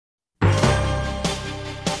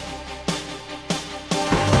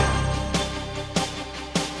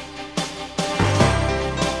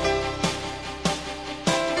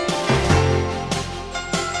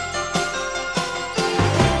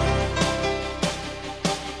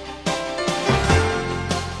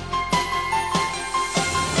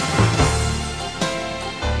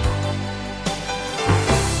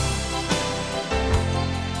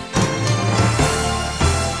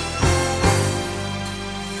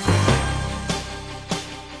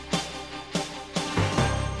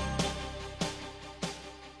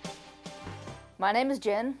My name is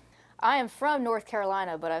Jen. I am from North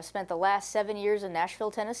Carolina, but I've spent the last 7 years in Nashville,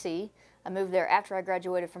 Tennessee. I moved there after I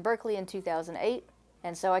graduated from Berkeley in 2008,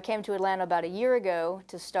 and so I came to Atlanta about a year ago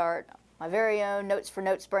to start my very own Notes for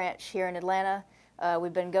Notes branch here in Atlanta.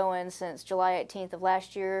 We've been going since July 18th of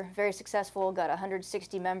last year. Very successful, got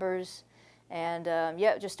 160 members, and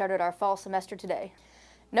yeah, just started our fall semester today.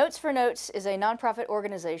 Notes for Notes is a nonprofit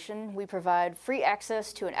organization. We provide free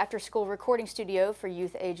access to an after-school recording studio for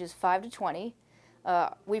youth ages 5 to 20.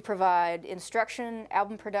 We provide instruction,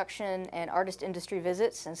 album production, and artist industry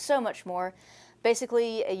visits, and so much more.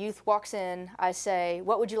 Basically, a youth walks in, I say,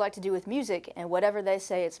 "What would you like to do with music?" And whatever they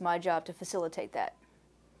say, it's my job to facilitate that.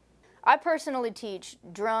 I personally teach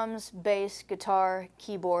drums, bass, guitar,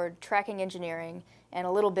 keyboard, tracking engineering, and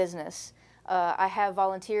a little business. I have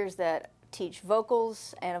volunteers that teach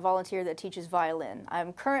vocals and a volunteer that teaches violin.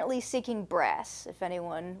 I'm currently seeking brass, if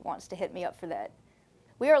anyone wants to hit me up for that.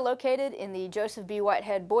 We are located in the Joseph B.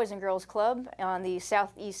 Whitehead Boys and Girls Club on the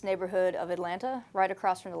southeast neighborhood of Atlanta, right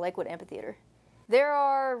across from the Lakewood Amphitheater.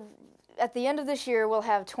 At the end of this year, we'll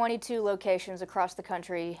have 22 locations across the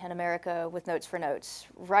country and America with Notes for Notes.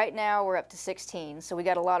 Right now, we're up to 16, so we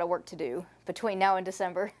got a lot of work to do between now and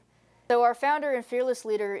December. So our founder and fearless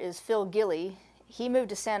leader is Phil Gilley. He moved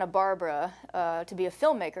to Santa Barbara to be a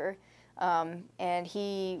filmmaker. And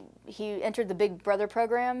he entered the Big Brother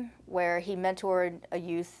program where he mentored a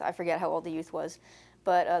youth. I forget how old the youth was,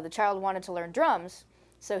 but the child wanted to learn drums.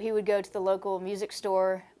 So he would go to the local music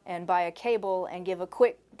store and buy a cable and give a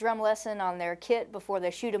quick drum lesson on their kit before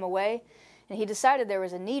they shoot him away. And he decided there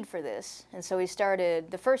was a need for this. And so he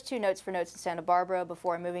started the first 2 Notes for Notes in Santa Barbara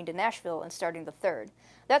before moving to Nashville and starting the 3rd.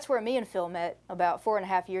 That's where me and Phil met about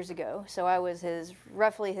 4.5 years ago. So I was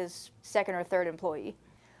roughly his 2nd or 3rd employee.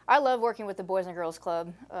 I love working with the Boys and Girls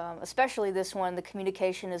Club, especially this one. The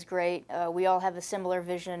communication is great. We all have a similar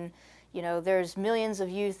vision. You know, there's millions of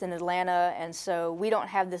youth in Atlanta, and so we don't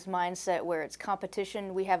have this mindset where it's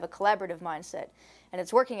competition. We have a collaborative mindset, and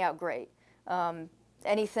it's working out great.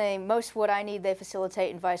 Most what I need, they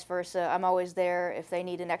facilitate, and vice versa. I'm always there if they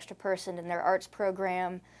need an extra person in their arts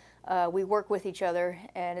program. We work with each other,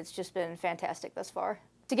 and it's just been fantastic thus far.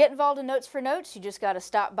 To get involved in Notes for Notes, you just got to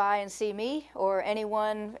stop by and see me, or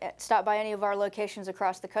stop by any of our locations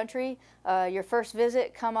across the country. Your first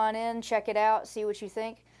visit, come on in, check it out, see what you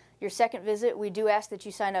think. Your second visit, we do ask that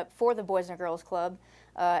you sign up for the Boys and Girls Club,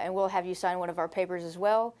 and we'll have you sign one of our papers as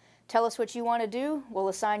well. Tell us what you want to do, we'll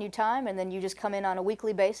assign you time, and then you just come in on a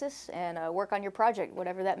weekly basis and work on your project,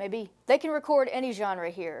 whatever that may be. They can record any genre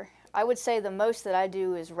here. I would say the most that I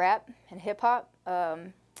do is rap and hip-hop.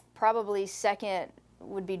 Probably second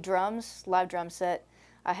would be drums, live drum set.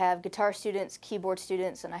 I have guitar students, keyboard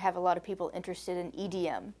students, and I have a lot of people interested in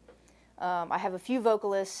EDM. I have a few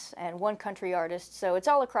vocalists and 1 country artist, so it's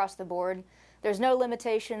all across the board. There's no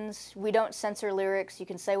limitations. We don't censor lyrics. You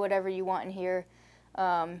can say whatever you want in here.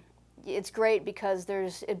 It's great because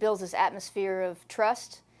it builds this atmosphere of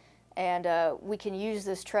trust, and we can use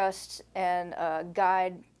this trust and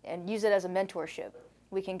guide and use it as a mentorship.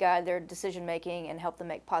 We can guide their decision making and help them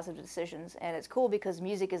make positive decisions, and it's cool because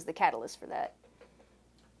music is the catalyst for that.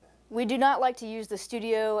 We do not like to use the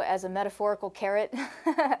studio as a metaphorical carrot.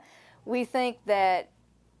 We think that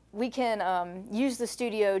we can use the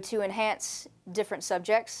studio to enhance different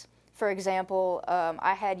subjects. For example,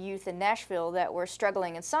 I had youth in Nashville that were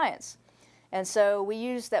struggling in science, and so we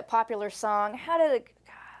used that popular song.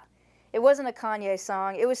 It wasn't a Kanye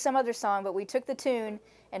song, it was some other song, but we took the tune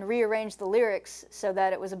and rearranged the lyrics so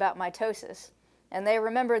that it was about mitosis. And they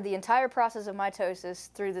remembered the entire process of mitosis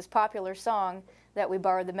through this popular song that we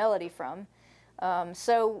borrowed the melody from.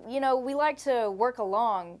 So, you know, we like to work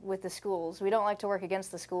along with the schools. We don't like to work against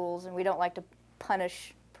the schools, and we don't like to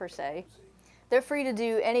punish, per se. They're free to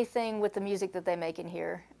do anything with the music that they make in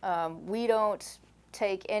here. We don't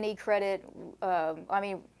take any credit. I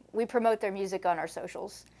mean, we promote their music on our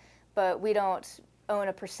socials, but we don't own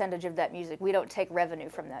a percentage of that music. We don't take revenue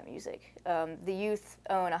from that music. The youth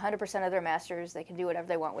own 100% of their masters. They can do whatever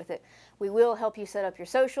they want with it. We will help you set up your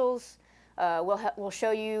socials. We'll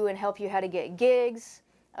show you and help you how to get gigs.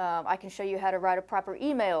 I can show you how to write a proper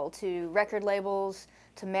email to record labels,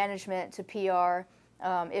 to management, to PR.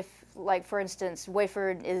 Like for instance,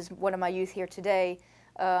 Wayford is one of my youth here today.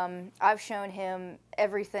 I've shown him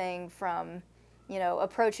everything from, you know,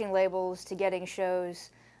 approaching labels to getting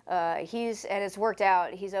shows. And it's worked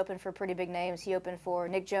out. He's opened for pretty big names. He opened for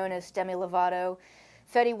Nick Jonas, Demi Lovato,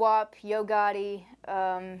 Fetty Wap, Yo Gotti,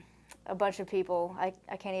 a bunch of people.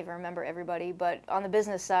 I can't even remember everybody, but on the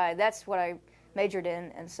business side, that's what I majored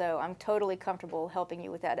in, and so I'm totally comfortable helping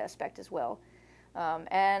you with that aspect as well.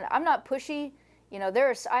 And I'm not pushy. You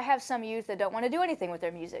know, I have some youth that don't want to do anything with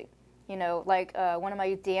their music. You know, like one of my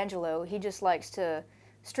youth, D'Angelo, he just likes to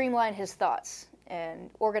streamline his thoughts and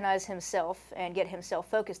organize himself and get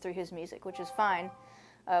himself focused through his music, which is fine.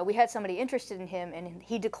 We had somebody interested in him, and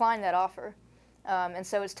he declined that offer. And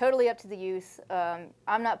so it's totally up to the youth.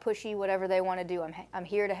 I'm not pushy, whatever they want to do. I'm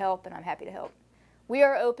here to help, and I'm happy to help. We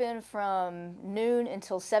are open from noon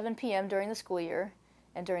until 7 p.m. during the school year,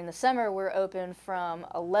 and during the summer we're open from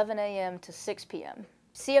 11 a.m. to 6 p.m.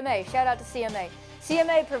 CMA, shout out to CMA.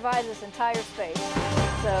 CMA provides this entire space,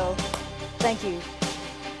 so thank you.